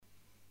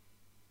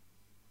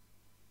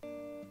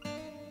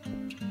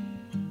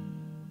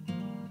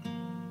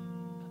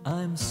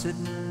I'm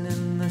sitting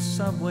in the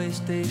subway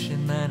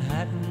station,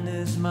 Manhattan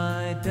is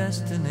my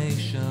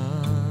destination.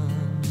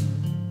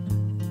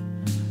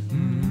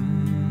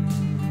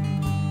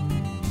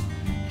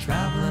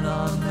 Traveling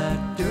on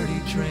that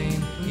dirty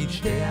train,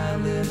 each day I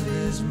live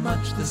is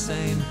much the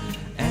same.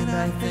 And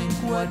I think,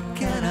 what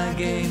can I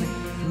gain,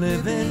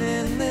 living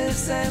in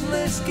this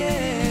endless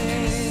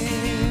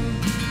game?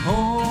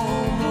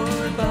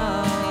 Homeward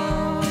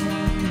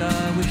bound,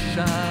 I wish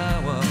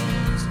I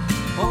was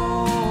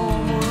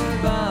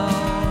homeward bound.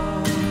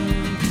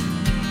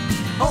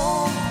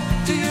 Home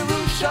to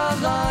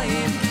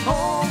Yerushalayim,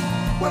 home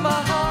where my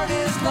heart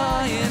is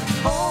lying,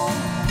 home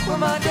where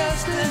my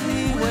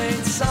destiny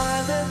waits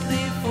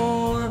silently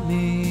for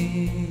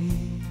me.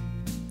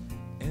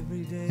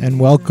 And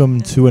welcome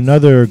to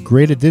another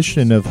great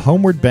edition of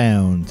Homeward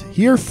Bound,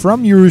 here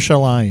from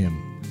Yerushalayim.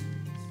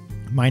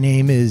 My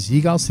name is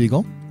Yigal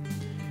Siegel,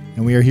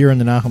 and we are here on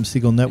the Nachum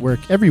Siegel Network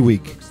every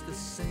week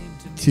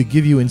to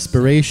give you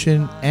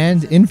inspiration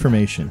and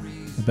information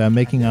about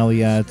making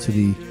Aliyah to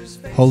the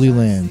Holy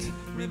Land,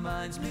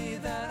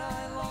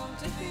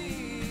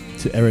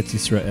 to Eretz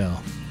Yisrael.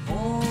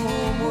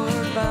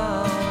 Homeward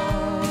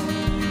bound,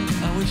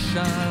 I wish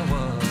I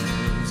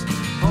was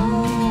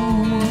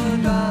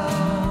homeward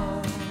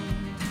bound.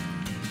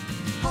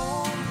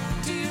 Home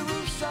to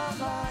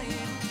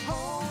Yerushalayim,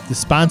 home. The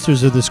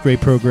sponsors of this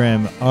great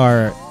program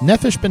are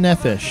Nefesh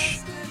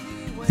B'Nefesh,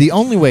 the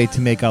only way to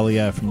make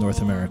Aliyah from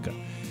North America.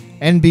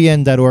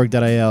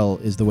 nbn.org.il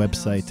is the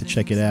website to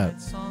check it out.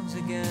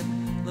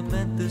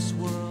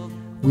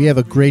 We have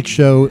a great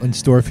show in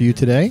store for you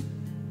today.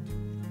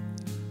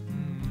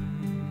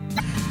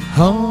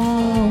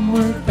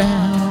 Homeward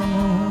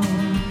bound,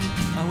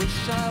 I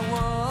wish I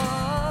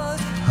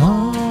was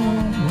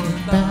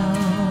homeward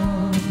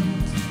bound.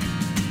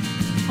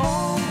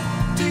 home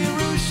to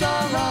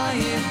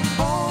Yerushalayim,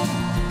 home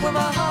where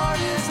my heart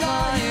is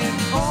lying,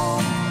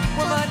 home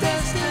where my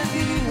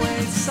destiny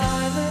waits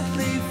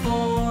silently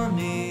for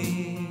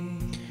me.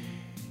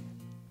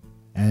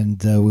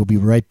 And we'll be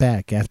right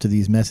back after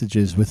these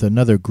messages with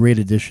another great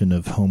edition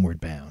of Homeward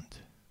Bound.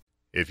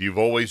 If you've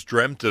always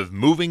dreamt of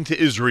moving to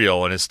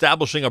Israel and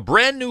establishing a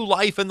brand new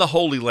life in the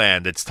Holy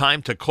Land, it's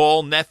time to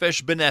call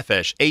Nefesh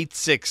B'Nefesh,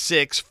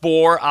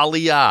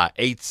 866-4-ALIYAH,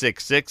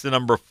 866, the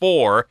number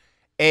 4,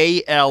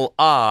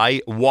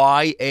 ALIYAH,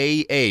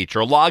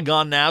 or log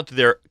on now to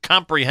their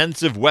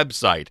comprehensive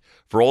website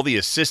for all the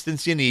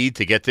assistance you need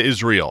to get to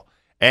Israel,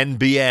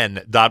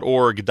 nbn.org.il.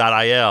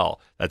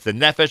 That's the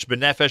Nefesh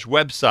B'Nefesh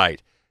website.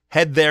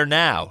 Head there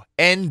now,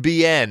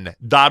 nbn.org.il.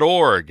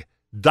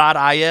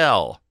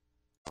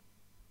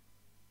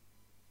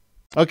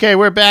 Okay,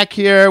 we're back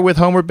here with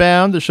Homeward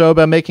Bound, the show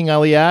about making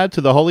Aliyah to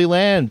the Holy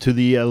Land, to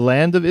the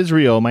land of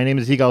Israel. My name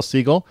is Yigal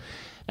Siegel,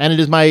 and it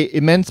is my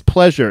immense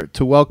pleasure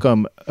to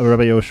welcome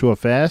Rabbi Yehoshua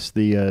Fass,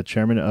 the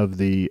chairman of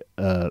the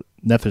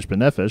Nefesh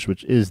B'Nefesh,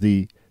 which is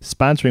the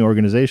sponsoring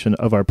organization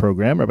of our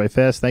program. Rabbi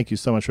Fass, thank you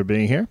so much for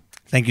being here.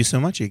 Thank you so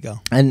much,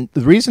 Yigal. And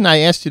the reason I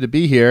asked you to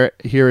be here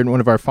in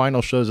one of our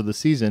final shows of the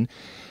season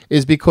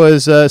is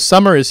because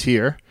summer is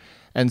here,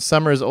 and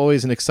summer is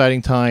always an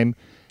exciting time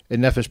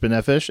in Nefesh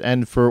B'Nefesh,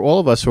 and for all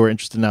of us who are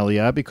interested in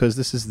Aliyah, because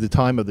this is the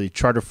time of the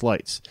charter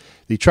flights.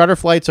 The charter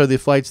flights are the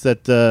flights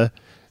that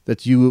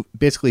you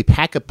basically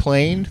pack a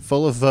plane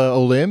full of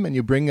olim and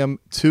you bring them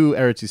to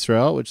Eretz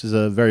Yisrael, which is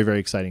a very, very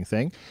exciting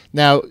thing.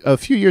 Now, a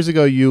few years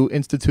ago, you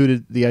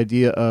instituted the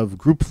idea of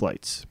group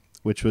flights,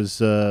 which was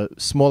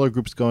smaller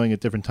groups going at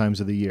different times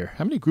of the year.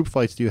 How many group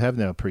flights do you have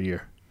now per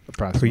year,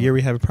 approximately? Per year,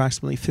 we have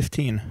approximately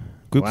 15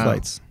 group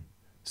flights.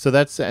 So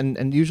that's,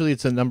 and usually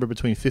it's a number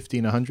between 50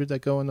 and 100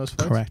 that go on those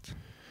flights? Correct.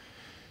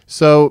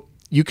 So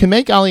you can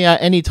make Aliyah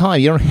any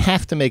time. You don't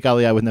have to make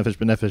Aliyah with Nefesh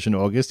B'Nefesh in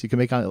August. You can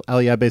make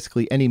Aliyah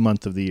basically any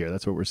month of the year.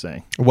 That's what we're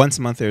saying. Once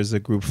a month there's a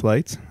group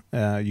flight.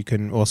 You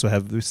can also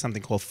have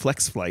something called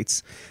flex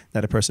flights,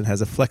 that a person has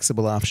a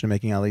flexible option of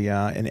making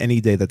Aliyah in any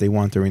day that they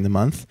want during the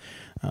month,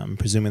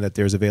 presuming that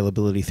there's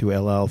availability through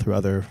El Al, through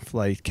other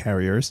flight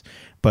carriers.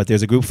 But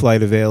there's a group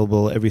flight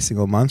available every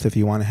single month if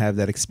you want to have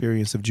that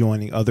experience of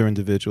joining other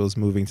individuals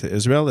moving to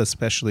Israel,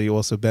 especially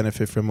also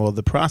benefit from all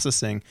the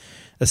processing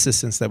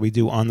assistance that we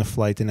do on the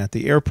flight and at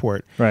the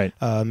airport. Right.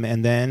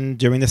 And then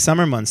during the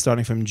summer months,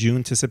 starting from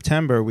June to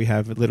September, we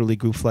have literally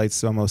group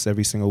flights almost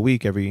every single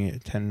week, every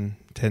 10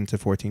 to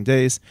 14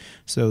 days,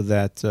 so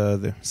that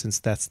since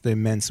that's the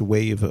immense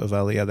wave of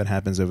Aliyah that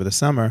happens over the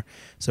summer,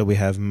 so we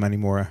have many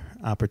more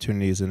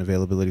opportunities and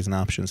availabilities and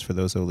options for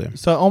those olim.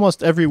 So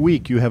almost every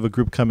week you have a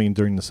group coming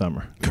during the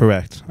summer.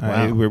 Correct.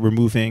 Wow.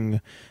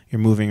 You're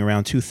moving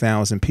around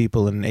 2,000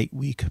 people in an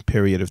 8-week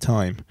period of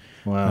time.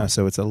 Wow.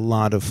 So it's a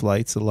lot of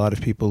flights, a lot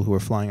of people who are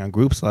flying on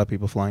groups, a lot of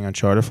people flying on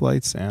charter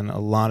flights, and a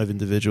lot of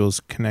individuals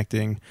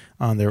connecting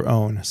on their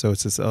own. So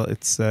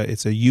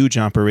it's a huge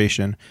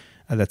operation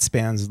that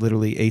spans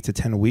literally 8 to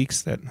 10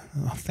 weeks, that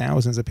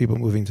thousands of people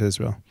moving to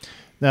Israel.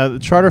 Now, the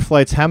charter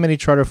flights, how many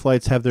charter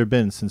flights have there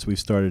been since we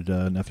started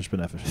Nefesh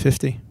B'Nefesh?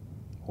 50.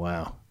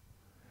 Wow.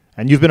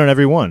 And you've been on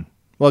every one.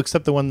 Well,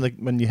 except the one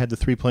when you had the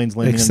 3 planes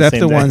landing Except on the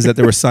same the day. ones that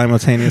were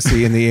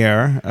simultaneously in the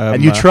air.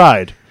 And you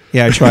tried.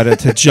 Yeah, I tried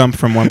to jump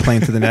from one plane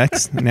to the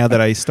next. Now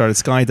that I started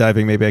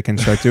skydiving, maybe I can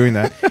start doing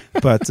that.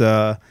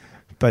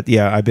 But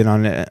yeah, I've been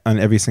on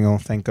every single.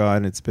 Thank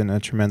God, it's been a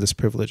tremendous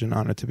privilege and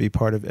honor to be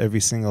part of every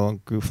single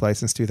group flight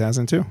since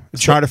 2002.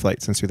 Charter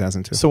flight since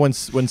 2002. So when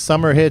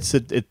summer hits,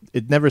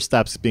 it never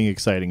stops being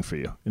exciting for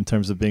you in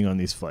terms of being on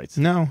these flights.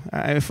 No,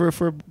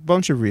 for a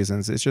bunch of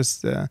reasons. It's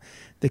just the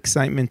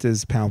excitement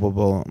is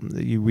palpable.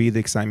 You read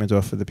the excitement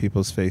off of the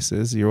people's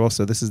faces.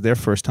 This is their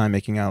first time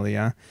making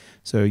Aliyah,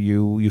 so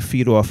you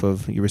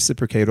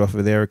reciprocate off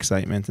of their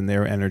excitement and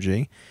their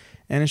energy.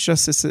 And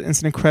it's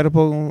an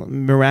incredible,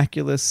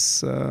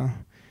 miraculous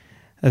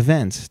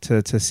event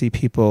to see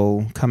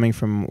people coming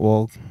from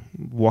all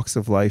walks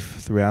of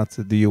life throughout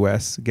the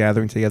U.S.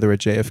 gathering together at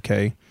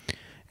JFK.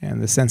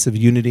 And the sense of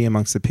unity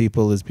amongst the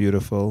people is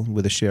beautiful,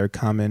 with a shared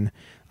common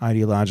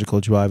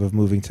ideological drive of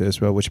moving to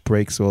Israel, which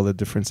breaks all the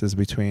differences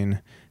between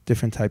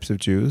different types of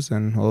Jews.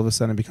 And all of a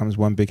sudden it becomes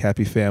one big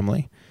happy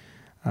family.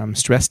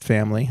 Stressed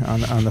family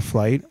on the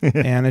flight,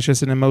 and it's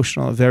just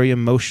a very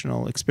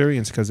emotional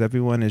experience because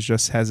everyone has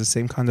the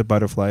same kind of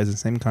butterflies and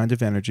same kind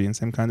of energy and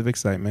same kind of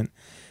excitement.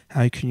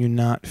 How can you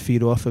not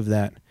feed off of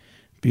that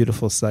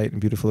beautiful sight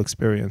and beautiful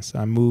experience?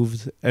 I'm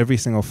moved every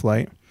single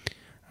flight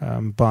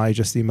by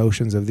just the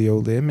emotions of the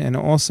Olim, and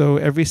also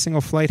every single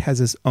flight has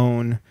its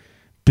own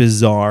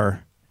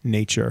bizarre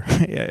nature.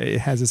 It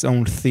has its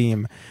own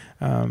theme,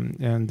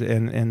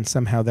 and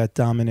somehow that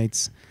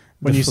dominates.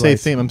 When you say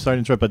theme, I'm sorry to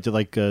interrupt, but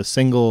like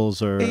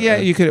singles or... Yeah,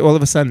 you could... All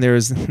of a sudden,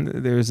 there's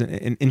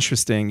an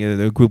interesting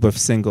a group of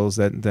singles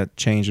that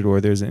change it,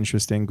 or there's an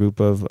interesting group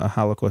of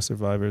Holocaust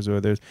survivors, or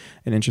there's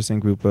an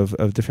interesting group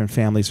of different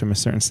families from a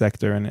certain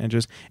sector, and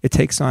it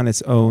takes on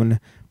its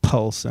own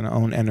pulse and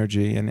own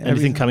energy. And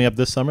anything coming up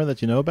this summer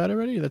that you know about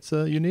already that's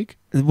unique?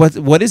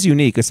 What is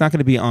unique? It's not going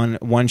to be on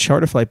one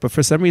charter flight, but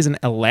for some reason,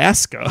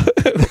 Alaska,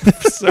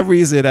 for some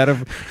reason, out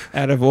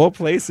of all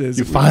places,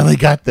 you finally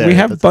got there. We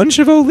have a bunch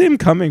of Olim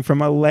coming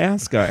from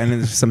Alaska, and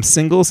there's some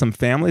singles, some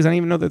families. I didn't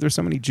even know that there's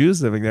so many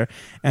Jews living there,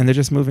 and they're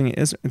just moving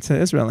to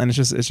Israel, and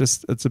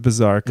it's a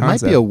bizarre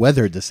concept. It might be a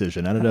weather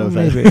decision. I don't know.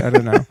 Maybe I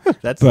don't know.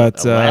 That's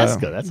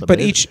Alaska. That's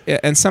amazing.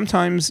 And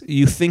sometimes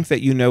you think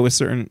that you know a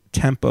certain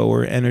tempo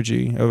or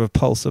energy of a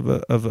pulse of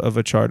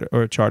a charter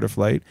or a charter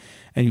flight,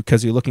 and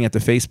because you're looking at the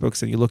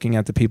Facebooks and you're looking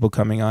at the people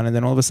coming on, and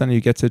then all of a sudden you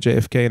get to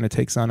JFK and it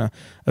takes on a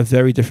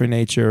very different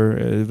nature,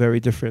 a very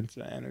different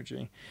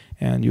energy,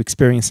 and you're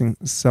experiencing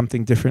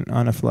something different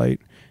on a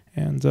flight,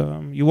 and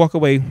you walk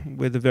away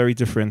with a very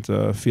different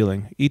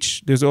feeling.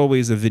 There's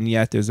always a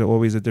vignette, there's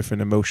always a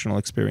different emotional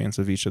experience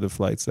of each of the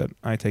flights that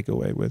I take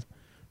away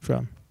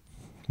from.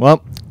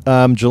 Well,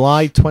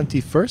 July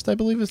 21st, I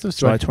believe, is the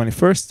July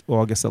 21st,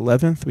 August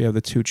 11th. We have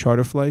the 2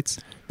 charter flights.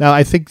 Now,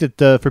 I think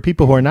that for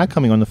people who are not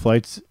coming on the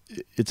flights,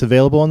 it's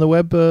available on the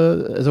web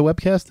as a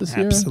webcast this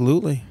year?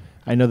 Absolutely.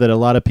 I know that a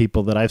lot of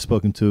people that I've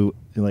spoken to,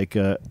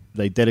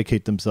 they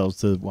dedicate themselves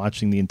to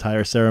watching the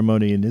entire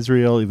ceremony in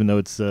Israel, even though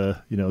it's 12,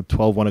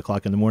 1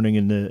 o'clock in the morning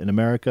in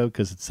America,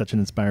 because it's such an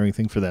inspiring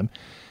thing for them.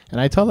 And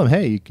I tell them,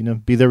 hey,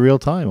 be there real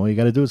time. All you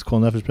got to do is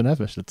call Nefesh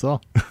B'Nefesh. That's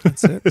all.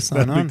 That's it.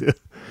 Sign on.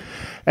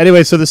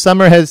 Anyway, so the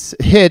summer has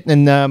hit,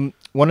 and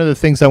one of the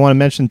things I want to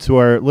mention to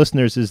our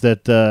listeners is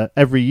that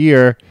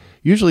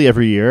usually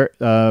every year,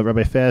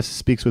 Rabbi Fass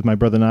speaks with my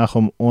brother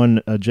Nachum on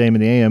JM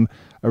and the AM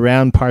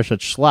around Parshat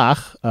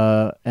Shlach,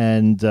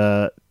 and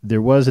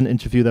there was an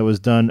interview that was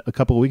done a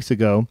couple of weeks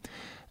ago.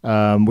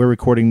 We're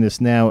recording this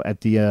now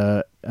at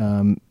in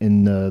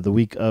the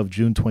week of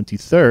June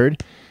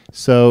 23rd.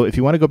 So if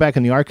you want to go back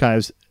in the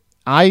archives,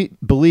 I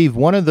believe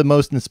one of the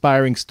most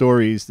inspiring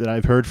stories that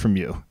I've heard from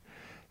you,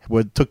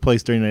 what took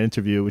place during that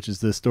interview, which is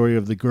the story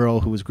of the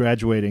girl who was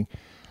graduating,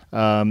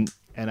 and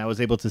I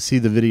was able to see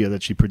the video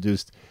that she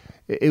produced.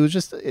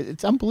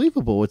 It's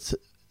unbelievable. It's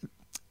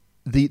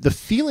the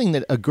feeling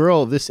that a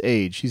girl of this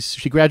age,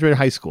 she graduated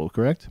high school,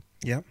 correct?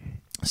 Yep.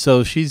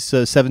 So she's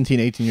 17,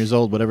 18 years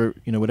old,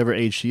 whatever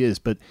age she is,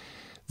 but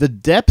the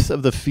depth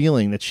of the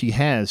feeling that she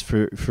has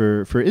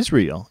for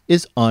Israel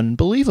is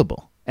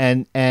unbelievable.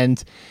 And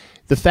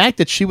the fact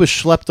that she was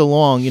schlepped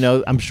along,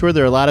 I'm sure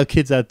there are a lot of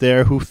kids out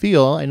there who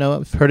feel, I know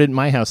I've heard it in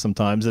my house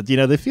sometimes, that,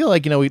 they feel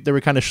like, they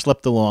were kind of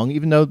schlepped along,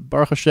 even though,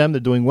 Baruch Hashem, they're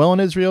doing well in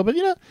Israel. But,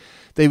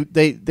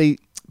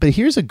 but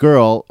here's a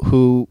girl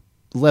who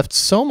left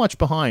so much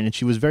behind, and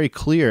she was very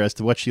clear as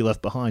to what she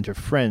left behind, her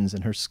friends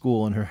and her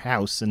school and her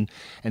house and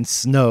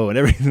snow and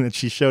everything that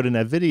she showed in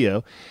that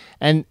video.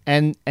 And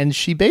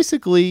she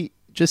basically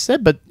just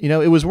said, but,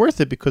 it was worth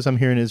it because I'm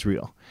here in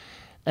Israel.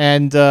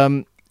 And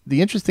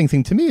the interesting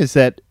thing to me is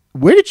that,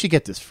 where did she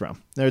get this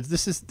from?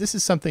 This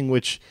is something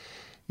which,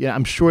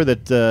 I'm sure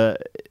that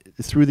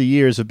through the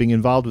years of being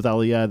involved with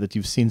Aliyah, that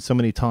you've seen so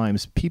many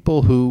times,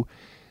 people who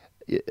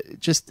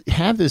just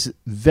have this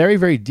very,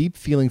 very deep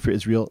feeling for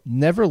Israel,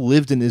 never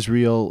lived in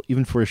Israel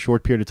even for a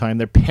short period of time.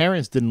 Their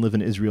parents didn't live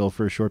in Israel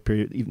for a short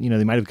period.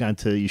 They might have gone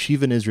to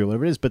yeshiva in Israel,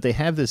 whatever it is, but they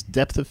have this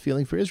depth of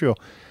feeling for Israel.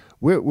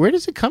 Where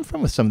does it come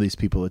from with some of these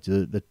people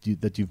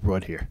that you've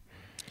brought here?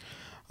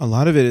 A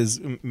lot of it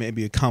is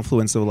maybe a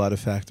confluence of a lot of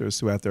factors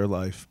throughout their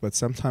life, but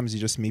sometimes you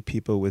just meet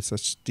people with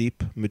such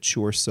deep,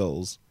 mature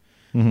souls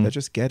that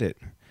just get it.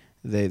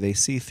 They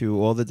see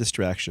through all the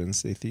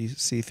distractions. They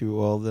see through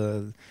all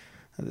the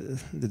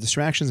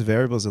distractions,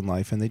 variables in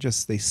life, and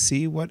they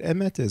see what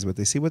emet is,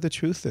 they see what the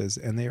truth is,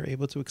 and they are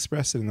able to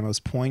express it in the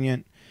most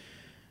poignant,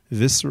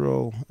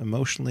 visceral,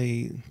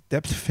 emotionally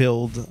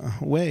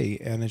depth-filled way,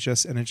 and it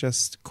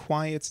just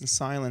quiets and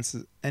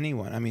silences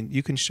anyone. I mean,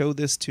 you can show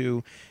this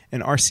to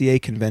an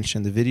RCA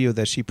convention, the video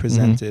that she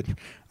presented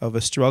of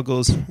the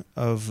struggles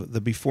of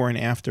the before and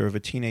after of a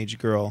teenage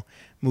girl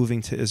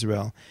moving to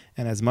Israel,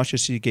 and as much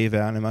as she gave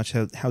out and much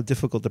how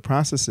difficult the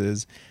process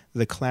is,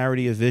 the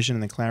clarity of vision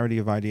and the clarity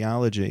of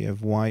ideology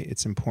of why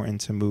it's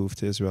important to move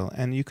to Israel.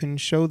 And you can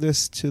show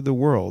this to the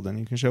world, and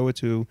you can show it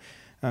to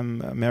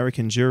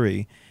American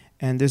jury.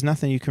 And there's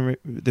nothing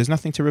there's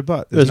nothing to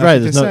rebut. There's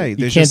nothing to say.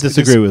 You can't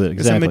disagree with it.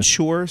 Exactly. It's a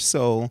mature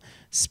soul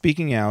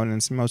speaking out, and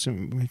it's most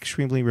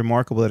extremely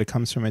remarkable that it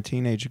comes from a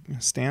teenage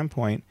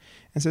standpoint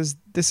and says,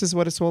 "This is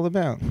what it's all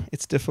about.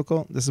 It's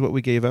difficult. This is what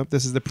we gave up.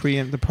 This is the pre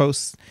and the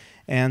post,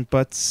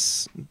 but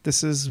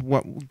this is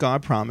what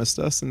God promised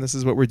us, and this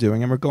is what we're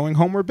doing, and we're going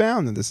homeward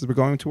bound, and we're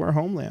going to our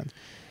homeland."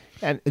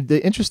 And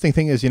the interesting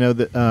thing is,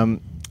 that.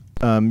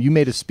 You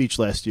made a speech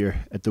last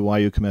year at the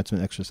YU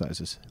commencement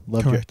exercises.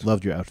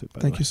 Loved your outfit, by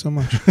the way. Thank you so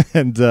much.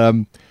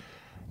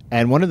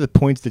 And one of the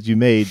points that you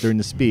made during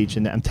the speech,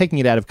 and I'm taking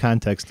it out of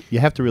context. You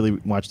have to really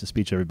watch the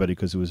speech, everybody,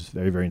 because it was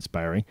very, very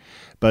inspiring.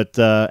 But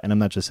and I'm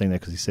not just saying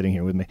that because he's sitting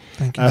here with me.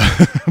 Thank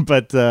you.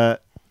 But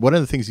one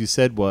of the things you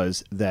said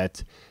was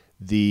that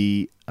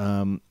there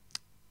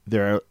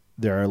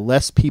are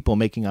less people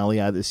making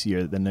Aliyah this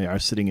year than there are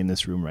sitting in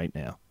this room right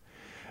now.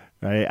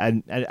 Right,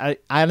 I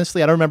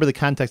honestly, I don't remember the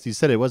context you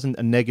said. It wasn't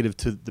a negative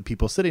to the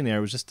people sitting there. It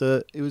was just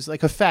it was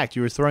like a fact.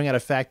 You were throwing out a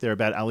fact there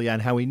about Aliyah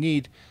and how we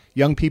need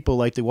young people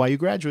like the YU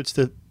graduates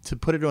to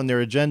put it on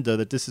their agenda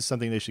that this is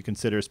something they should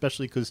consider,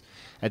 especially because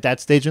at that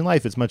stage in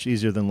life, it's much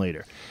easier than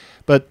later.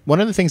 But one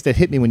of the things that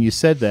hit me when you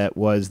said that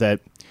was that,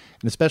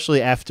 and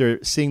especially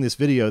after seeing this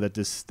video that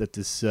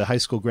this high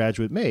school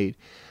graduate made,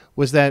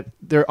 was that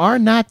there are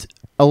not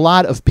a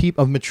lot of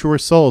mature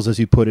souls, as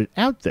you put it,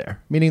 out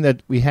there. Meaning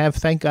that we have,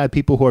 thank God,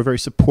 people who are very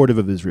supportive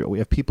of Israel. We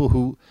have people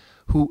who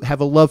have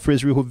a love for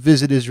Israel, who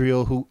visit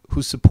Israel,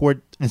 who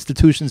support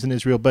institutions in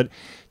Israel. But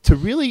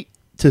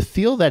to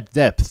feel that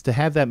depth, to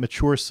have that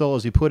mature soul,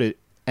 as you put it,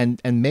 and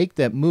make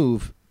that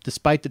move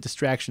despite the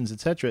distractions,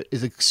 etc.,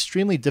 is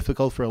extremely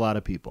difficult for a lot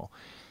of people.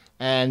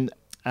 And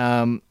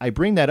I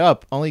bring that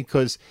up only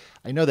because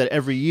I know that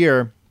every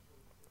year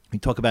we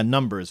talk about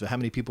numbers of how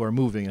many people are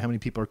moving and how many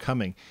people are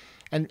coming.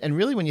 And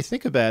really, when you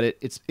think about it,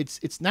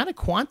 it's not a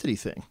quantity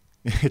thing;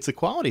 it's a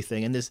quality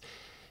thing. And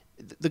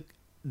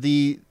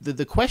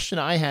the question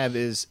I have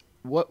is,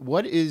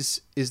 what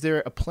is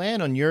there a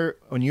plan on your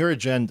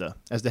agenda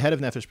as the head of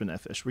Nefesh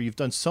B'Nefesh, where you've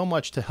done so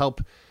much to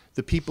help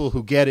the people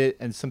who get it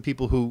and some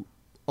people who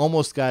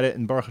almost got it,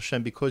 and Baruch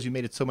Hashem, because you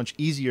made it so much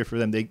easier for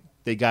them,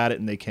 they got it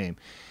and they came.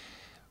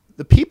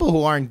 The people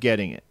who aren't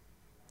getting it.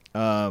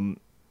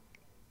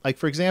 Like,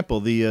 for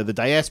example, the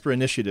Diaspora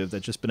Initiative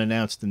that's just been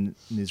announced in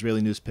the Israeli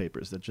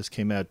newspapers that just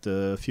came out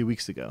a few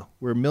weeks ago,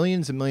 where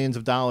millions and millions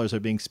of dollars are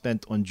being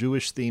spent on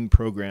Jewish-themed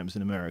programs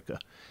in America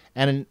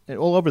and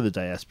all over the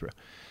diaspora.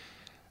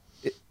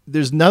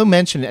 There's no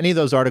mention in any of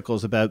those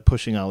articles about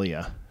pushing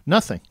Aliyah.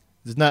 Nothing.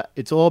 There's not.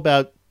 It's all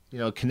about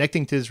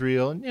connecting to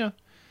Israel,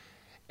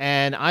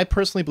 and I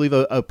personally believe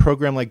a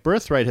program like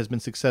Birthright has been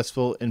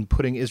successful in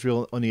putting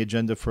Israel on the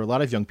agenda for a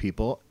lot of young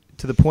people,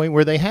 to the point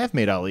where they have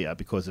made Aliyah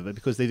because of it,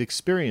 because they've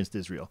experienced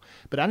Israel.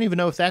 But I don't even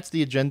know if that's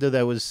the agenda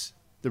that was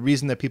the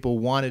reason that people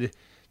wanted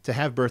to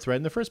have Birthright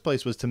in the first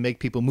place, was to make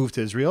people move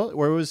to Israel,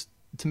 or it was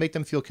to make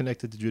them feel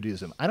connected to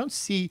Judaism. I don't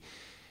see,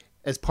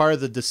 as part of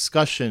the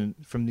discussion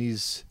from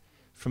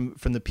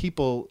the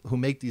people who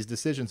make these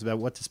decisions about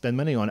what to spend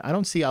money on, I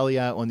don't see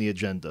Aliyah on the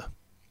agenda.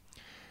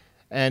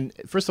 And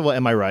first of all,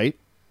 am I right?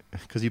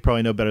 Because you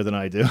probably know better than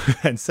I do.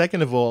 And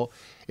second of all,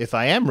 if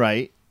I am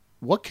right,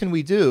 what can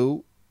we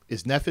do?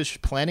 Is Nefesh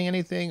planning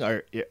anything?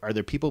 Are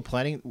there people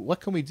planning?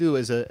 What can we do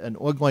as an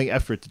ongoing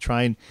effort to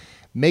try and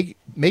make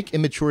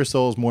immature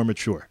souls more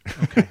mature?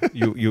 Okay,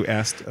 you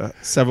asked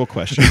several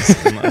questions,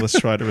 and let's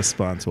try to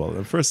respond to all of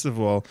them. First of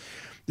all,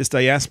 this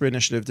Diaspora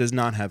Initiative does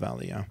not have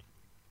Aliyah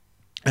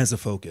as a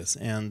focus,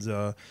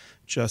 and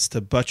just to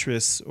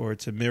buttress or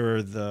to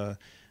mirror the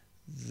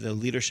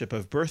leadership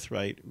of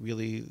Birthright,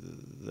 really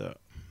the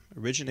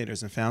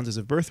originators and founders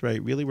of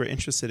Birthright really were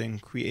interested in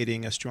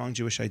creating a strong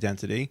Jewish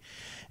identity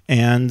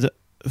and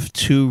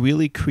to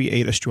really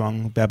create a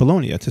strong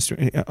Babylonia,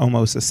 to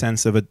almost a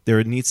sense of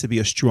there needs to be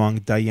a strong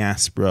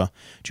diaspora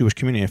Jewish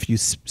community. If you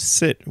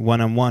sit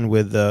one-on-one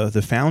with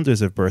the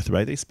founders of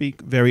Birthright, they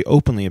speak very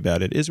openly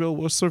about it. Israel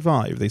will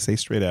survive, they say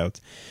straight out.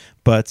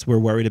 but we're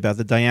worried about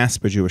the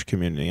diaspora Jewish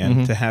community,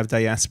 and to have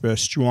diaspora,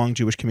 strong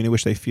Jewish community,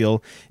 which they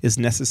feel is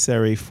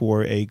necessary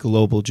for a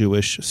global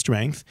Jewish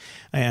strength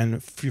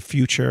and for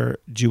future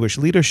Jewish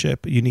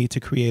leadership, you need to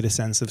create a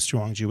sense of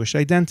strong Jewish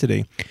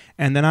identity.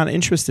 And they're not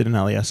interested in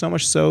Aliyah, so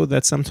much so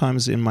that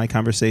sometimes in my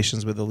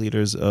conversations with the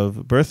leaders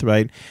of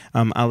Birthright,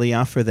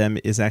 Aliyah for them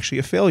is actually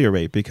a failure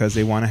rate, because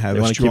they want to have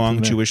a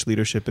strong Jewish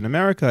leadership in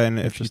America. And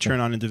if you turn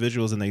on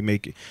individuals and they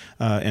make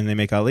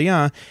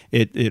Aliyah,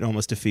 it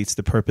almost defeats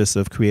the purpose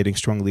of creating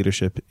strong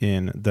leadership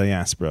in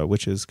diaspora,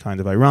 which is kind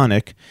of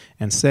ironic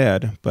and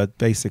sad, but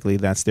basically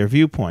that's their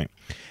viewpoint.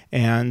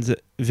 And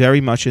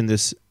very much in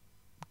this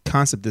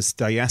concept, this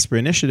diaspora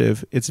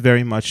initiative, it's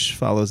very much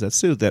follows that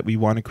suit, that we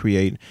want to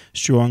create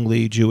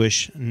strongly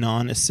Jewish,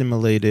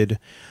 non-assimilated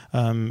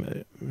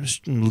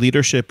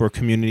leadership or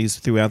communities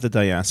throughout the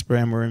diaspora,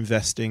 and we're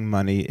investing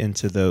money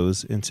into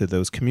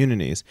those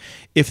communities.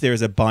 If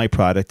there's a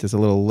byproduct, it's a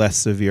little less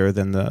severe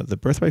than the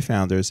Birthright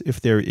founders.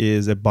 If there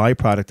is a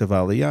byproduct of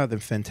Aliyah, then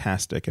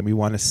fantastic, and we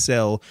want to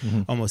sell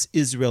almost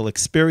Israel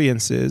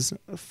experiences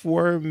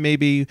for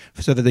maybe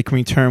so that they can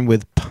return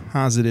with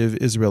positive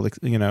Israel,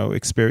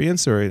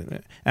 experience or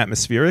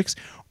atmospherics,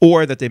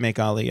 or that they make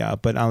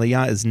Aliyah. But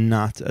Aliyah is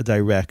not a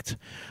direct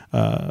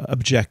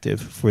objective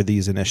for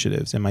these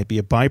initiatives. It might be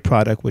a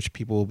byproduct which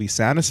people will be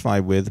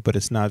satisfied with, but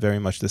it's not very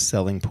much the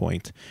selling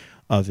point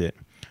of it.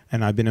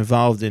 And I've been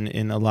involved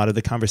in a lot of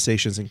the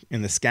conversations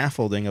in the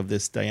scaffolding of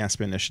this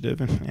diaspora initiative,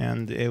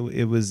 and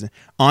it was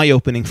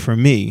eye-opening for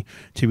me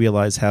to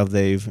realize how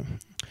they've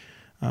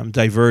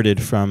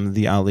diverted from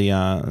the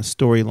Aliyah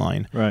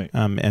storyline, right,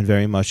 and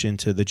very much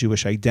into the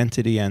Jewish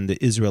identity and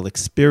the Israel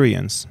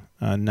experience,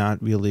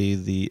 not really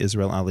the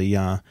Israel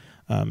Aliyah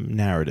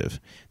narrative.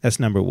 That's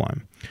number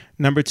one.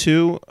 Number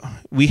two,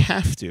 we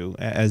have to,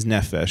 as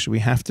Nefesh, we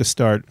have to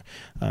start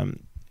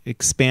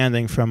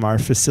expanding from our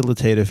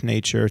facilitative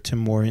nature to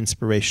more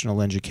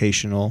inspirational,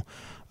 educational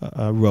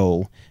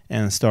role,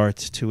 and start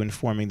to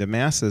informing the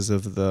masses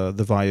of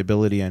the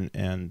viability and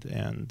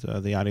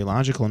the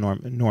ideological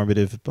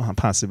normative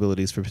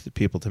possibilities for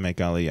people to make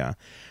Aliyah.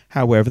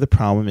 However, the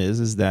problem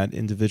is that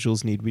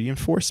individuals need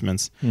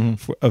reinforcements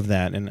of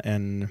that,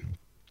 and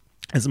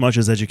as much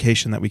as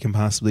education that we can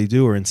possibly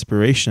do or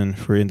inspiration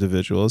for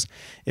individuals,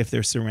 if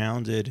they're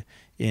surrounded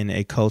in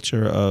a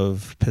culture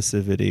of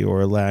passivity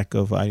or a lack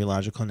of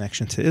ideological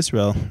connection to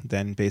Israel,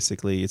 then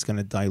basically it's going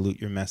to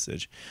dilute your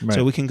message. Right.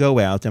 So we can go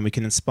out and we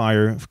can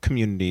inspire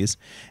communities,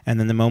 and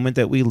then the moment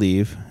that we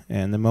leave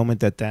and the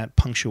moment that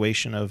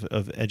punctuation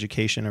of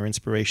education or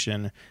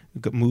inspiration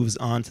moves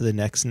on to the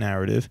next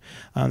narrative,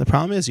 the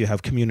problem is you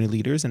have community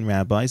leaders and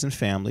rabbis and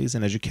families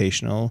and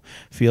educational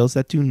fields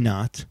that do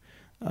not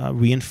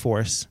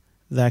reinforce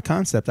that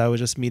concept. I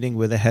was just meeting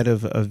with the head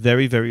of a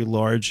very, very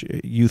large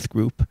youth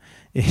group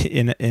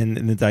in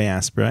the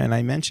diaspora, and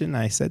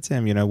I said to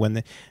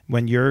him,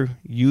 when your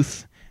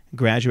youth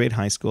graduate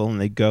high school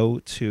and they go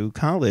to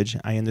college,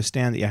 I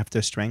understand that you have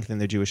to strengthen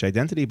their Jewish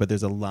identity, but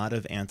there's a lot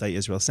of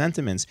anti-Israel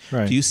sentiments.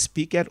 Right. Do you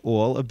speak at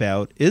all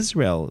about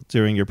Israel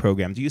during your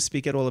program? Do you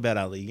speak at all about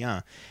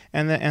Aliyah?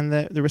 And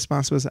the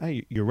response was,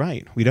 you're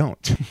right, we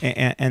don't.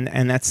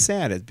 and that's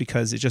sad,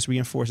 because it just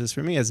reinforces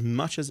for me, as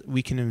much as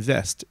we can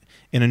invest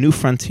in a new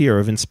frontier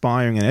of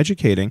inspiring and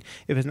educating,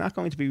 if it's not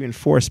going to be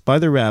reinforced by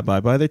the rabbi,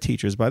 by their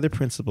teachers, by their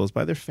principals,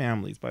 by their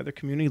families, by their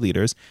community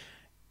leaders,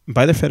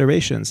 by their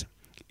federations,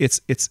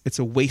 it's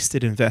a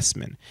wasted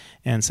investment.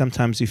 And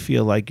sometimes you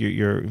feel like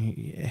you're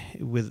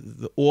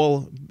with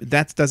all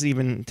that doesn't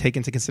even take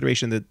into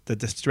consideration the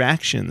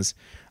distractions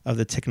of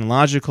the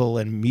technological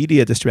and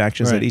media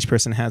distractions that each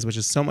person has, which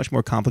is so much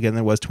more complicated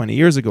than it was 20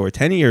 years ago or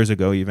 10 years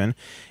ago even.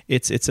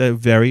 It's a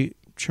very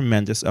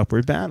tremendous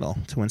upward battle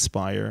to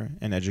inspire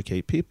and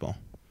educate people.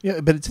 Yeah,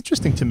 but it's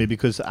interesting to me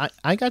because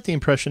I got the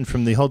impression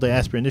from the whole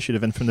diaspora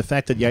initiative and from the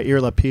fact that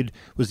Yair Lapid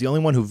was the only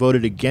one who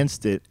voted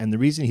against it, and the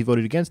reason he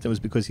voted against it was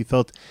because he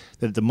felt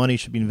that the money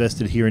should be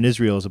invested here in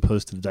Israel as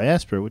opposed to the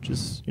diaspora, which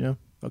is,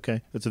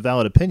 okay, that's a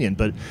valid opinion.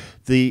 But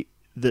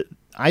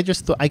I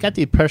got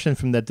the impression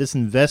from that this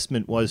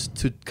investment was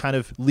to kind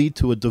of lead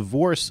to a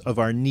divorce of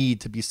our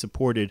need to be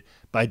supported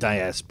by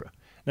diaspora.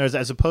 Now,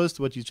 as opposed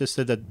to what you just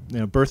said,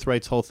 that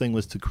Birthright's whole thing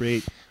was to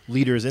create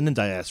leaders in the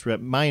diaspora,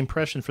 my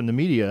impression from the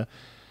media,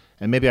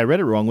 and maybe I read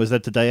it wrong, was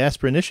that the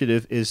diaspora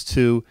initiative is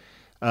to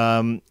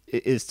kind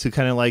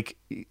of like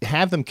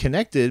have them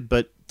connected,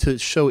 but to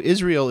show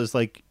Israel is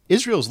like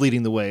Israel's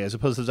leading the way as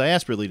opposed to the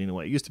diaspora leading the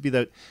way. It used to be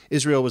that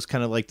Israel was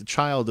kind of like the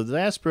child of the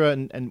diaspora,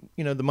 and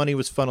the money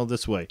was funneled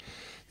this way.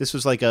 This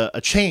was like a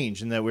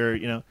change in that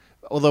we're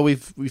although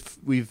we've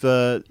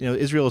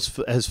Israel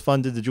has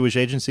funded the Jewish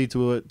Agency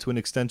to an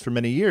extent for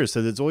many years,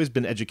 so there's always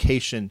been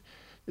education.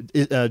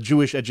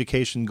 Jewish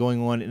education going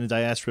on in the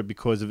diaspora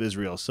because of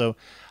Israel. So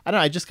I don't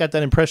know. I just got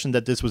that impression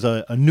that this was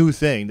a new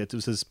thing. That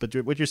this is, but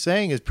what you're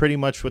saying is pretty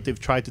much what they've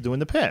tried to do in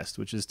the past,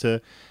 which is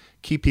to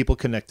keep people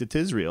connected to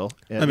Israel.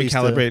 Let me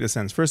calibrate a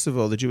sense. First of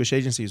all, the Jewish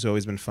Agency has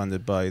always been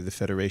funded by the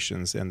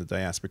federations and the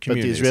diaspora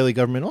communities. But the Israeli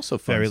government also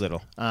funds very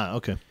little.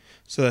 Okay.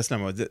 So that's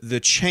number one. The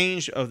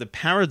change of the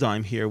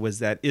paradigm here was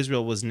that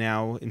Israel was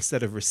now,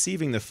 instead of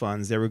receiving the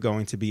funds, they were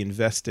going to be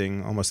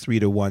investing almost 3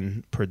 to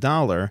 1 per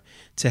dollar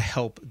to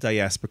help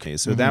diaspora.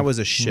 So that was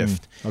a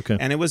shift. Okay.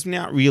 And it was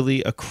not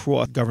really a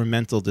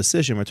cross-governmental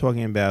decision. We're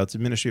talking about the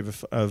Ministry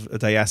of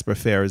Diaspora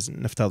Affairs,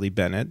 Naftali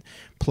Bennett,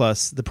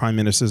 plus the Prime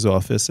Minister's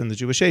Office and the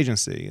Jewish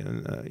Agency.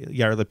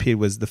 Yair Lapid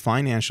was the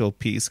financial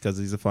piece, because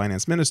he's a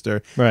finance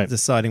minister, Right.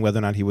 deciding whether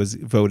or not he was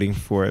voting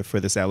for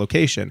this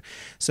allocation.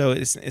 So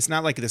it's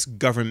not like this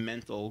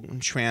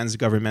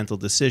trans-governmental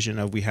decision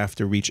of we have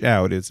to reach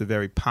out. It's a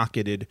very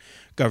pocketed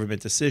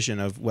government decision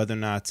of whether or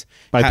not...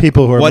 By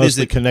people who are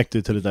mostly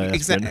connected to the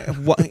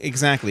diaspora.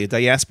 Exactly. A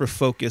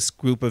diaspora-focused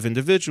group of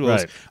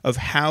individuals, Right. of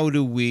how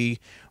do we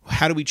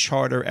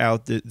charter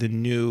out the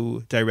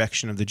new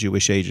direction of the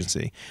Jewish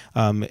agency?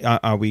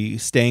 Are we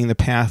staying the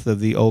path of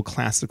the old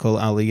classical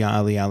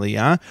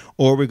Aliyah,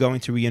 or are we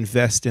going to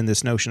reinvest in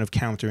this notion of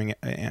countering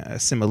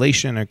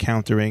assimilation or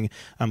countering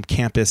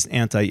campus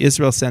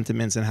anti-Israel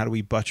sentiments, and how do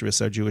we buttress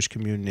our Jewish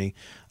community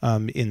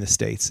in the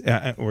States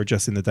or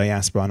just in the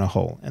diaspora on a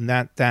whole? And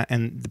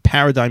and the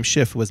paradigm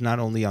shift was not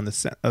only on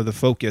the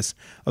focus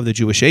of the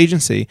Jewish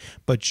agency,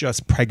 but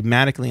just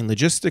pragmatically and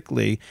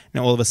logistically.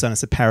 Now all of a sudden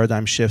it's a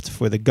paradigm shift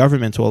for the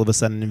government all of a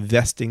sudden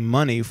investing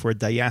money for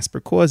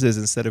diaspora causes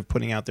instead of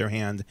putting out their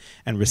hand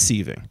and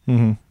receiving.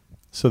 Mm-hmm.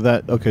 So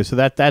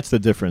that's the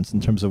difference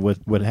in terms of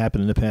what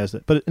happened in the past.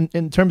 But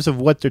in terms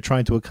of what they're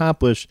trying to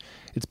accomplish,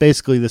 it's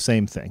basically the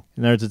same thing.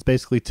 In other words, it's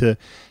basically to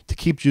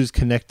keep Jews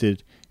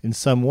connected in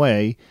some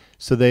way,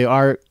 so they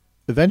are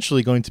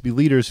eventually going to be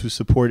leaders who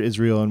support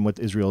Israel and what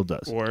Israel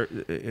does. But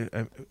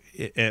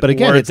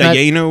again, it's not,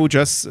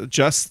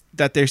 just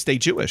that they stay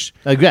Jewish.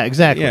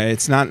 Exactly. Yeah,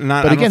 it's not.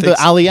 But again, the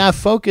Aliyah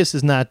focus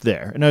is not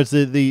there. In other words,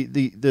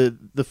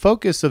 the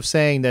focus of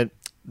saying that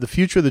the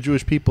future of the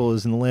Jewish people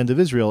is in the land of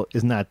Israel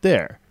is not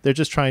there. They're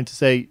just trying to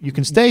say you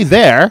can stay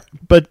there,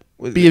 but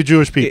be a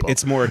Jewish people.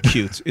 It's more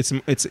acute.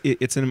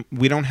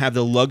 We don't have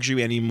the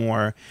luxury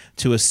anymore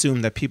to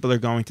assume that people are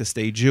going to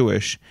stay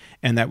Jewish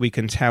and that we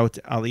can tout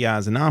Aliyah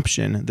as an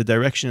option. The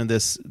direction of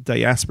this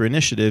diaspora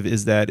initiative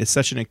is that it's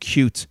such an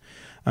acute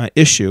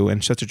issue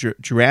and such a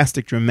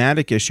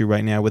dramatic issue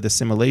right now with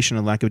assimilation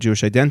and lack of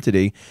Jewish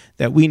identity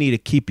that we need to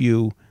keep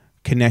you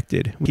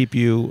connected, keep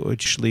you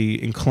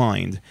actually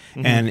inclined.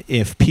 Mm-hmm. And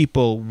if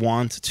people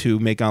want to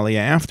make Aliyah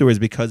afterwards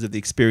because of the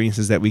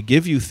experiences that we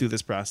give you through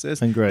this process,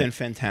 then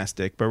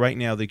fantastic. But right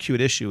now, the acute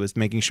issue is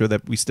making sure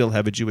that we still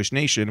have a Jewish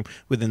nation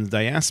within the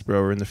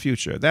diaspora or in the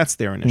future. That's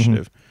their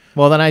initiative. Mm-hmm.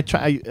 Well, then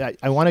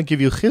I want to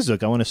give you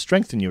chizuk. I want to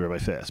strengthen you, Rabbi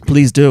Fass.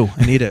 Please do.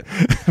 I need it.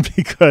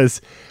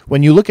 Because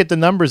when you look at the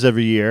numbers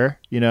every year,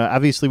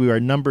 obviously we are a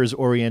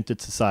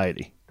numbers-oriented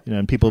society.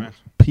 And people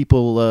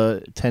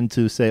tend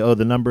to say, oh,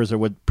 the numbers are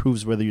what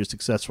proves whether you're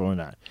successful or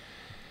not.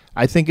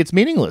 I think it's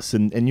meaningless.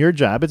 In your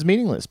job, it's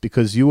meaningless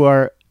because you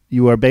are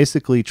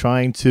basically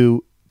trying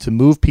to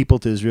move people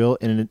to Israel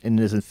in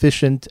as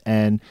efficient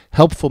and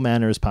helpful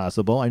manner as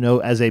possible. I know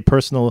as a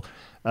personal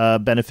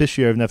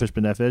beneficiary of Nefesh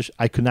B'Nefesh,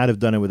 I could not have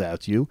done it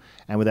without you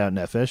and without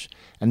Nefesh.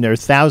 And there are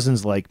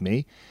thousands like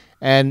me.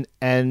 And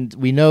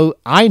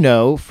I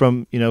know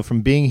from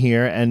being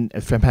here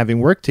and from having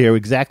worked here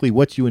exactly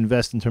what you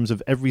invest in terms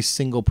of every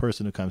single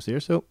person who comes here.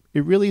 So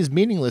it really is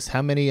meaningless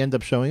how many end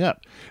up showing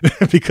up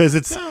because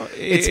it's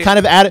kind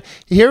of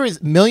here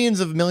is millions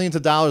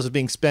of dollars of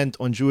being spent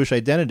on Jewish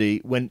identity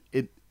when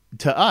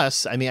to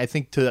us, I mean, I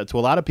think to a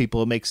lot of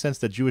people, it makes sense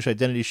that Jewish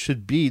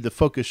identity the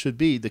focus should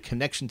be the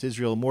connection to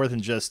Israel more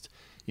than just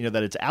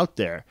that it's out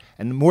there,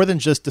 and more than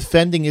just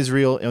defending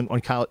Israel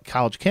on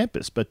college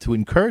campus, but to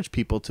encourage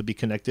people to be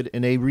connected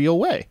in a real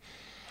way.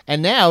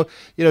 And now,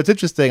 it's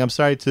interesting. I'm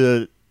sorry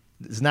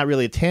it's not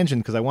really a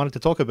tangent because I wanted to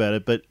talk about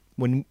it, but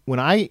when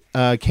I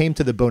came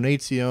to the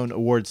Bonei Zion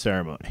award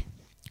ceremony,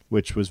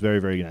 which was very,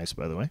 very nice,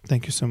 by the way.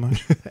 Thank you so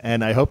much.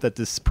 And I hope that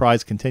this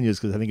prize continues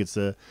because I think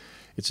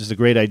it's just a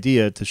great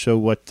idea to show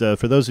what,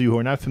 for those of you who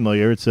are not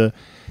familiar, it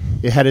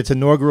had its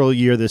inaugural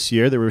year this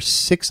year. There were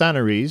 6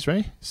 honorees,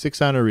 right? 6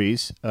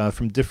 honorees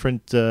from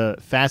different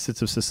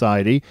facets of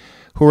society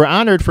who were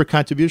honored for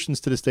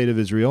contributions to the state of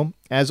Israel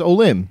as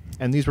Olim.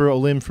 And these were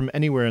Olim from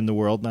anywhere in the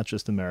world, not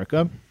just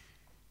America,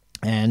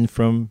 and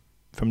from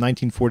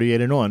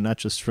 1948 and on, not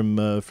just from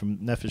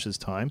Nefesh's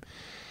time.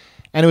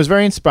 And it was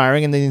very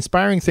inspiring. And the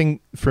inspiring thing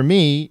for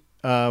me,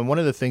 one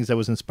of the things that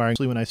was inspiring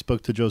when I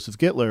spoke to Joseph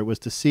Gittler was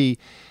to see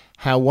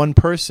how one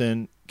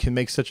person can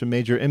make such a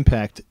major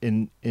impact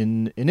in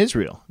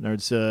Israel. In other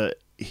words,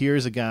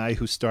 here's a guy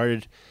who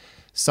started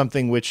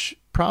something which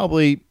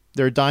probably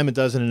there are a dime a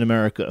dozen in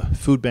America,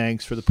 food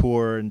banks for the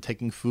poor and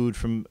taking food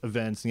from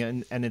events,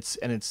 and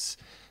it's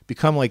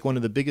become like one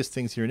of the biggest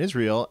things here in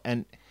Israel.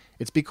 And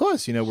it's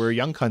because we're a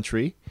young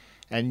country,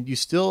 and you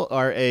still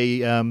are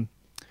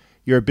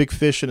you're a big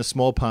fish in a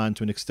small pond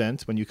to an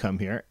extent when you come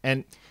here,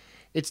 and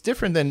it's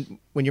different than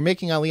when you're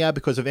making Aliyah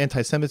because of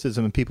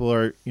anti-Semitism and people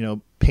are,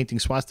 painting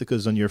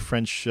swastikas on your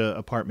French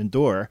apartment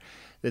door.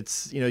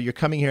 It's, you're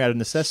coming here out of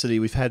necessity.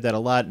 We've had that a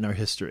lot in our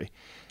history.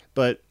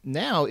 But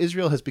now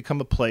Israel has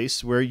become a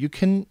place where you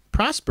can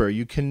prosper.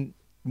 You can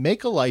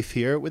make a life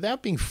here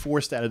without being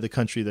forced out of the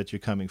country that you're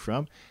coming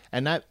from,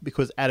 and not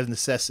because out of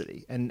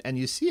necessity. And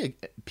you see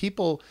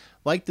people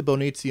like the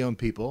Bonei Zion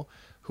people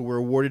who were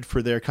awarded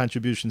for their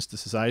contributions to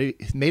society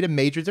made a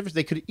major difference.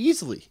 They could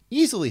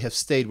easily have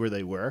stayed where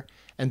they were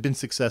and been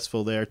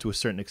successful there to a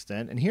certain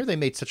extent. And here they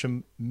made such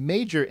a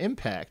major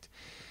impact.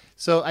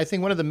 So I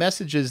think one of the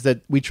messages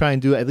that we try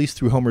and do, at least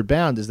through Homeward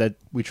Bound, is that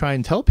we try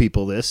and tell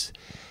people this.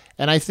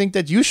 And I think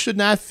that you should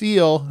not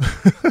feel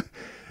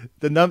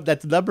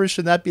that the numbers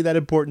should not be that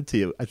important to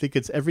you. I think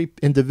it's every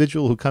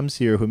individual who comes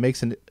here who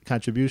makes a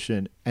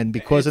contribution, and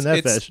because of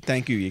Nefesh.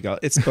 Thank you, Yigal.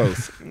 It's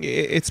both.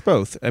 It's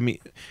both. I mean,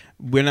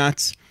 we're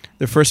not.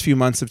 The first few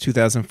months of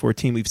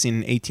 2014, we've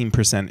seen an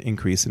 18%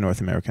 increase in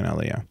North American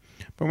Aliyah.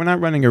 But we're not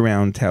running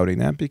around touting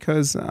that,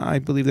 because I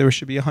believe there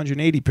should be a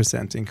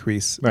 180%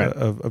 increase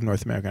of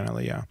North American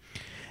Aliyah.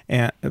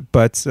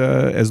 But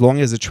as long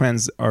as the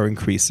trends are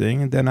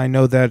increasing, then I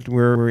know that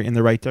we're in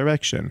the right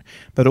direction.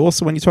 But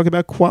also, when you talk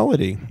about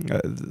quality,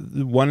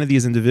 one of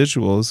these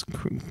individuals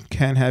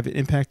can have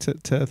impact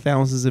to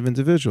thousands of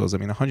individuals. I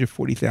mean,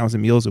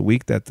 140,000 meals a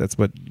week. That's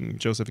what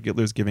Joseph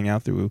Gittler is giving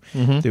out through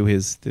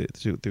his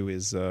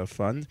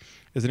fund.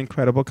 Is an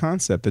incredible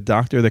concept. The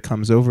doctor that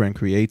comes over and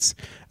creates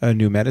a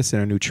new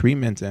medicine, a new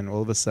treatment, and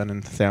all of a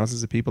sudden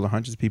thousands of people or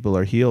hundreds of people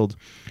are healed,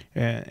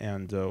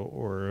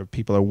 or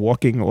people are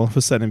walking all of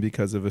a sudden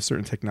because of a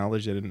certain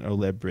technology that an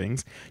OLED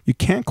brings. You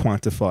can't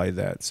quantify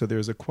that. So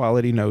there's a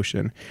quality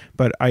notion.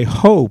 But I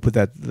hope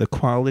that the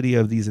quality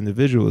of these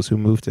individuals who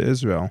move to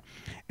Israel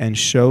and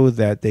show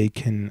that they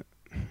can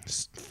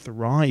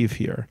thrive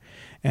here,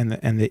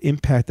 and the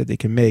impact that they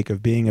can make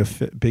of being a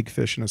big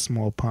fish in a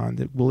small pond,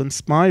 it will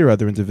inspire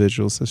other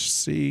individuals to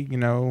see,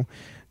 to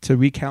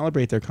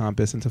recalibrate their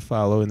compass and to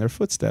follow in their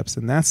footsteps,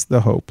 and that's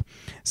the hope.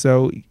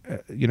 So,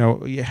 you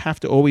always have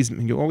to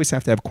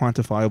have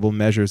quantifiable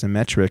measures and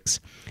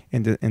metrics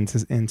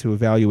into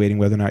evaluating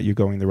whether or not you're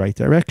going the right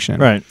direction.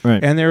 Right.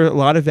 And there are a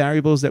lot of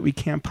variables that we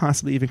can't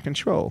possibly even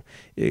control.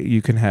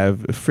 You can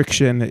have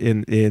friction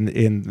in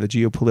the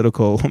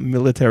geopolitical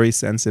military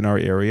sense in our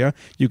area.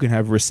 You can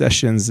have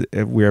recessions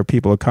where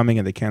people are coming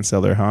and they can't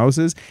sell their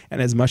houses.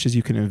 And as much as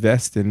you can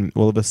invest in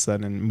all of a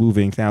sudden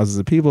moving thousands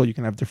of people, you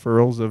can have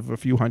deferrals of a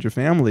few hundred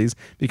families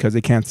because they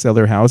can't sell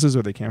their houses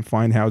or they can't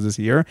find houses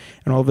here.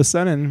 And all of a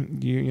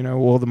sudden,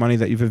 all the money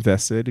that you've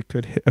invested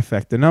could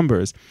affect the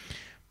numbers.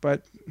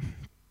 But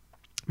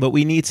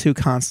we need to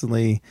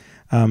constantly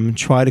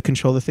try to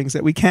control the things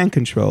that we can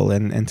control,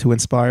 and to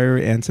inspire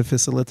and to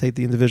facilitate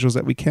the individuals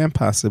that we can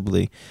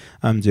possibly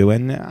do.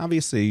 And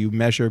obviously, you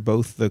measure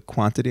both the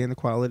quantity and the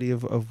quality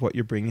of what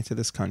you're bringing to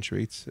this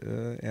country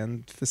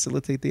and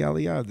facilitate the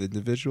Aliyah, the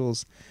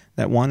individuals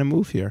that want to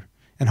move here.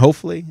 And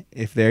hopefully,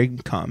 if they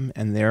come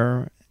and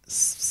they're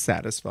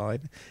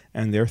satisfied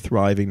and they're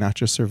thriving, not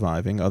just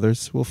surviving,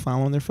 others will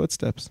follow in their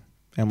footsteps.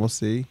 And we'll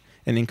see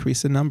an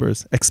increase in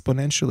numbers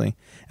exponentially.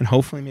 And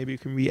hopefully maybe you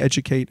can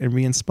re-educate and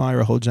re-inspire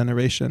a whole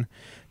generation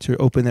to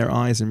open their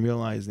eyes and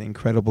realize the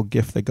incredible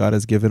gift that God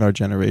has given our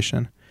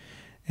generation.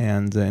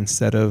 And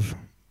instead of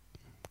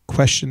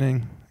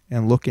questioning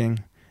and looking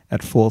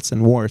at faults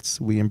and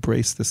warts, we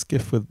embrace this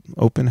gift with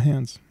open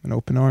hands and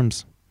open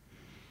arms.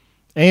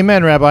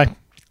 Amen, Rabbi.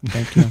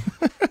 Thank you.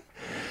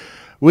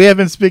 We have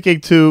been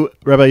speaking to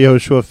Rabbi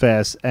Yehoshua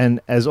Fass,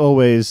 and as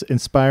always,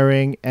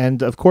 inspiring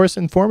and, of course,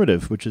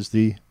 informative, which is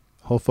the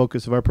whole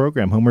focus of our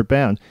program, Homeward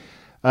Bound.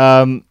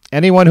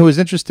 Anyone who is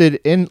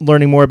interested in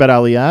learning more about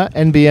Aliyah,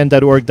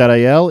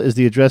 nbn.org.il is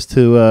the address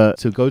to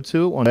go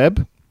to on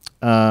web.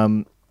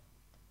 And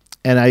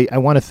I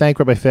want to thank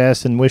Rabbi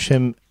Fass and wish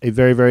him a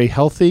very, very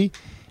healthy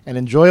and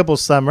enjoyable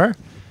summer.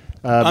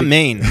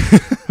 Amen.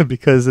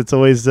 Because it's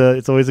always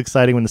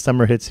exciting when the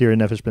summer hits here in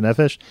Nefesh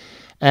B'Nefesh.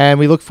 And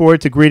we look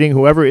forward to greeting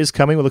whoever is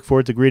coming. We look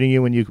forward to greeting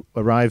you when you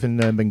arrive in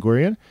Ben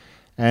Gurion.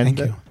 And,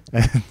 thank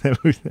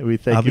you. We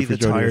thank I'll you be for the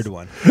joining tired us.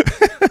 one.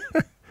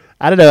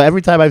 I don't know.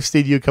 Every time I've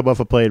seen you come off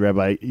a plane,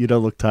 Rabbi, you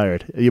don't look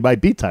tired. You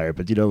might be tired,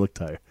 but you don't look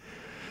tired.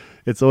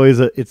 It's always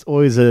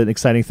an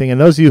exciting thing.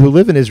 And those of you who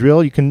live in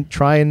Israel, you can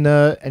try and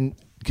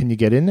can you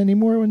get in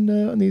anymore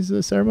on these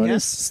ceremonies?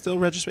 Yes, still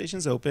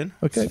registration's open.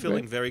 Okay, it's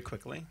filling great. very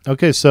quickly.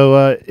 Okay,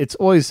 so it's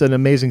always an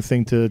amazing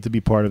thing to be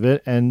part of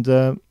it, and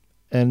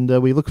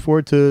we look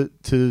forward to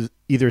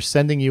either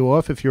sending you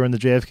off if you're on the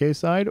JFK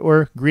side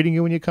or greeting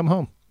you when you come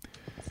home.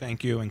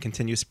 Thank you, and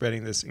continue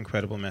spreading this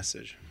incredible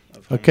message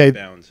of Okay,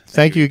 Homeward Bound.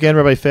 Thank you again,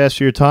 Rabbi Fass,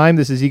 for your time.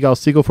 This is Yigal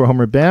Siegel for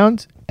Homeward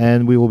Bound,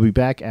 and we will be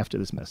back after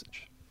this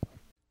message.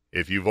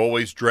 If you've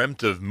always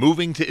dreamt of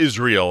moving to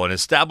Israel and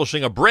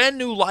establishing a brand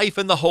new life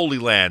in the Holy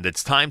Land,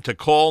 it's time to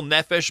call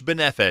Nefesh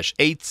B'Nefesh,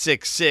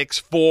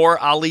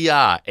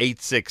 866-4-ALIYAH,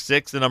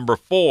 866, the number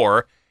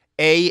 4,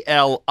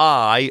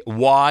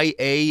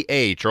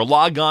 ALIYAH, or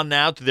log on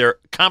now to their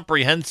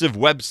comprehensive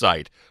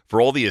website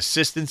for all the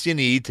assistance you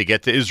need to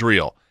get to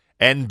Israel,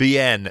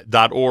 nbn.org.il.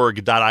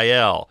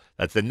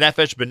 That's the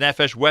Nefesh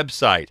B'Nefesh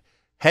website.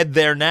 Head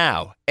there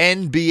now,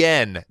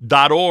 nbn.org.il.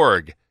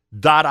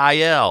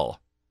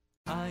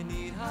 I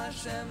need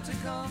Hashem to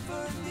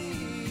comfort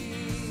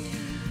me.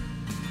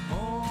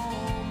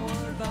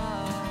 Homeward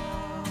bound.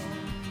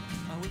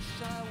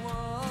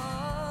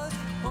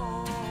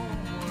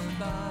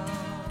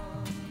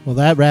 Well,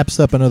 that wraps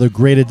up another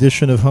great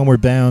edition of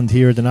Homeward Bound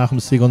here at the Nachum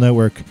Segal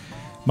Network.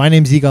 My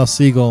name's Yigal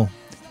Segal.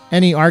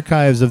 Any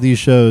archives of these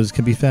shows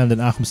can be found at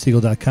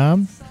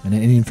NachumSegal.com, and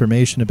any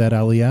information about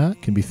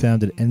Aliyah can be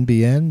found at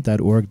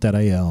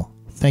nbn.org.il.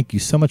 Thank you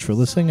so much for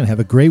listening, and have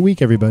a great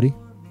week, everybody.